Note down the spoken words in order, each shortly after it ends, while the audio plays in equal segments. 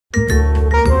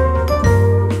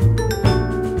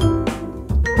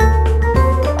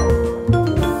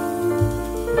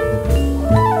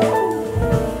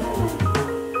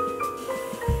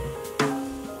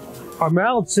Our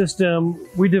mallet system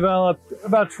we developed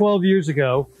about 12 years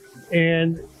ago,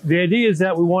 and the idea is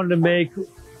that we wanted to make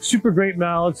super great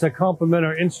mallets that complement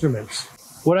our instruments.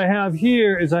 What I have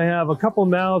here is I have a couple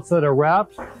mallets that are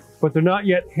wrapped, but they're not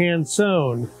yet hand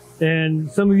sewn. And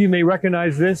some of you may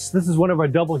recognize this. This is one of our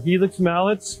double helix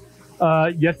mallets,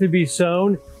 yet to be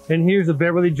sewn. And here's a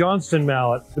Beverly Johnston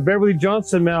mallet. The Beverly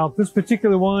Johnston mallet, this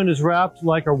particular one is wrapped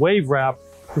like a wave wrap,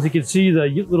 as you can see the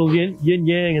little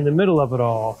yin-yang in the middle of it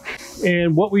all.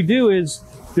 And what we do is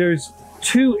there's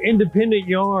two independent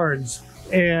yarns,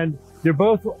 and they're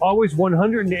both always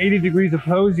 180 degrees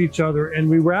opposed to each other, and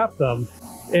we wrap them.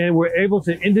 And we're able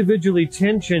to individually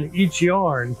tension each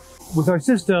yarn. With our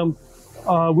system,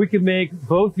 we can make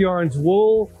both yarns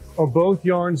wool or both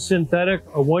yarns synthetic,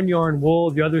 or one yarn wool,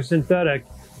 the other synthetic.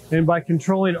 And by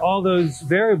controlling all those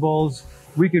variables,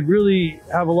 we could really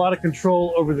have a lot of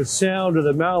control over the sound of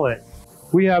the mallet.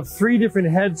 We have 3 different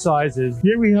head sizes.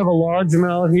 Here we have a large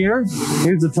mallet here.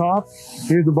 Here's the top,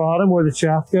 here's the bottom where the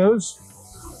shaft goes.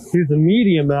 Here's the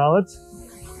medium mallet,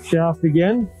 shaft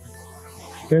again.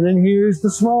 And then here's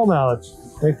the small mallet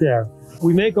right there.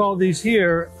 We make all these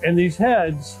here, and these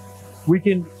heads we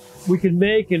can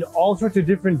make in all sorts of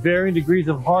different varying degrees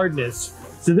of hardness.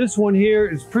 So this one here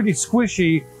is pretty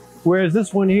squishy, whereas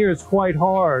this one here is quite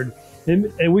hard.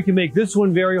 And we can make this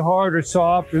one very hard or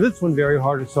soft, or this one very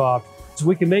hard or soft. So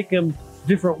we can make them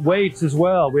different weights as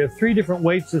well. We have 3 different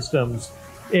weight systems.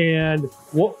 And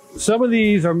some of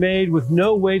these are made with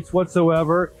no weights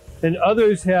whatsoever, and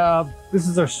others have, this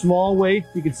is our small weight.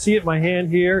 You can see it in my hand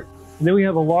here. And then we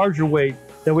have a larger weight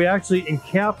that we actually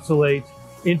encapsulate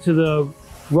into the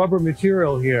rubber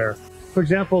material here. For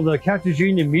example, the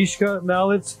Cartagena Mishka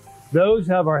mallets, those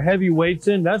have our heavy weights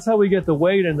in. That's how we get the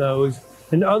weight in those.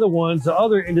 And other ones, the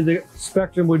other end of the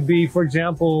spectrum would be, for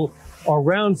example, our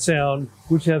round sound,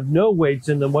 which have no weights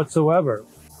in them whatsoever.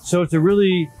 So it's a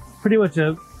really pretty much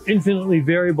an infinitely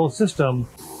variable system.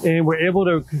 And we're able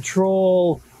to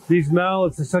control these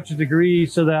mallets to such a degree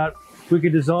so that we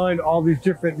could design all these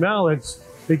different mallets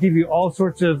that give you all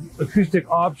sorts of acoustic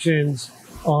options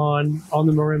on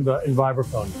the marimba and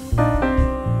vibraphone.